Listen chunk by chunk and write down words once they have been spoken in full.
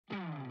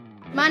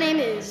My name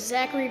is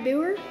Zachary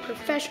Boer,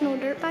 professional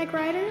dirt bike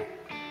rider.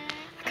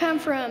 I come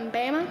from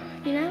Bama,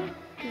 you know,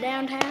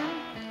 downtown,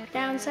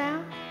 down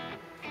south.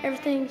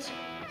 Everything's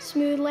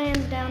smooth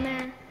lands down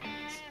there.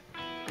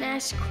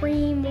 Nice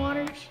cream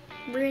waters,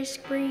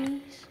 brisk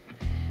breeze,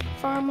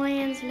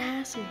 farmlands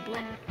nice and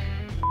black.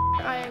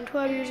 I am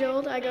 12 years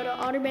old. I go to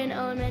Otterbein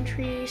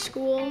Elementary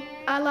School.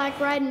 I like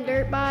riding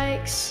dirt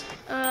bikes.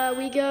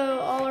 We go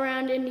all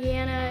around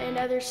Indiana and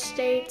other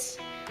states.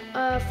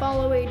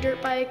 Follow a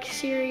dirt bike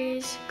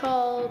series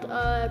called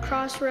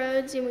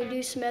Crossroads, and we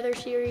do some other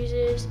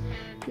series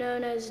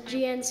known as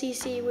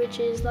GNCC, which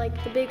is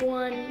like the big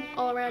one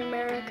all around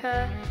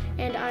America,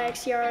 and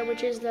IXCR,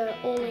 which is the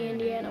only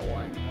Indiana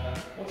one.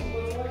 What's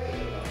it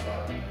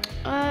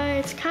like about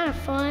It's kind of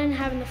fun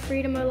having the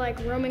freedom of like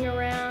roaming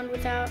around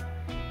without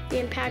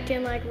being packed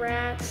in like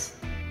rats,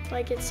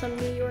 like it's some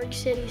New York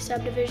City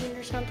subdivision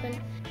or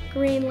something.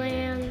 Green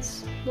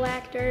lands,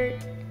 black dirt,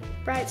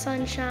 bright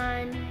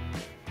sunshine.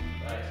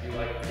 Nice. You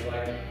like the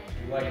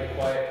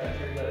quiet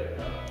country living,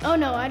 huh? Oh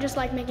no, I just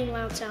like making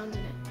loud sounds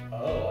in it.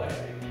 Oh, I see.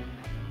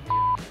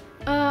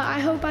 I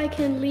hope I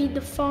can lead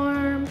the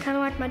farm, kind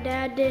of like my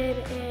dad did,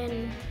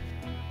 and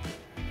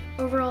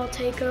overall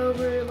take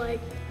over, like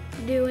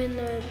doing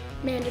the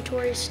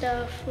mandatory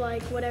stuff,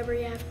 like whatever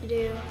you have to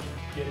do.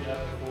 Getting up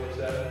before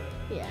 7?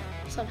 Yeah,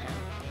 somehow.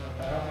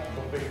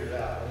 We'll figure it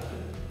out.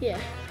 Yeah,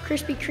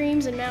 Krispy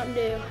Kremes and Mountain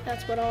Dew,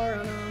 that's what I'll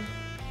run on.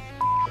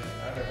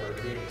 I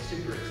remember being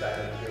super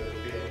excited to go to the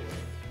field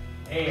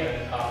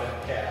and hop in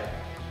a cab,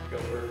 go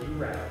for a few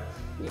rounds.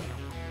 Yeah.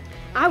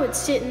 I would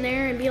sit in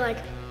there and be like,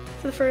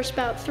 for the first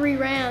about 3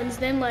 rounds,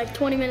 then like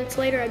 20 minutes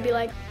later, I'd be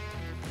like,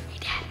 hey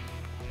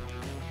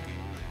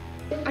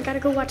Dad, I gotta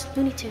go watch the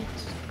Looney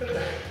Tunes.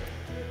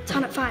 It's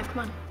on at 5, come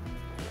on.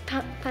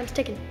 Time's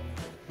ticking.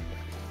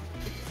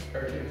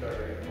 Cartoons are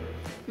very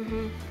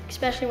important.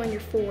 Especially when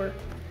you're 4.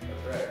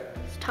 That's right.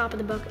 It's top of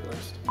the bucket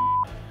list.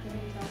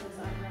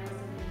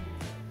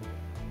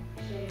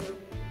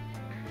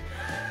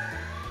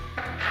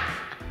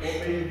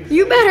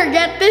 You better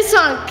get this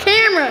on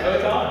camera. Oh,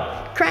 it's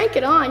on. Crank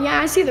it on. Yeah,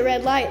 I see the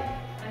red light.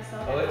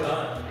 Oh, it's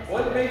on.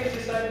 What made you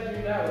decide to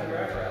do that with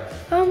your eyebrows?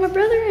 Oh, my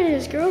brother and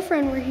his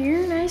girlfriend were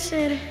here, and I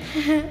said,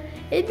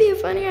 it'd be a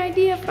funny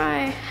idea if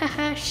I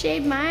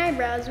shaved my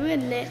eyebrows,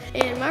 wouldn't it?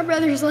 And my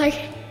brother's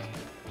like,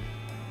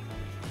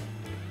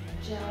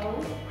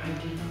 Joe?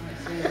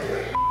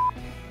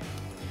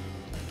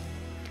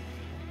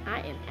 I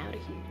am out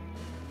of here.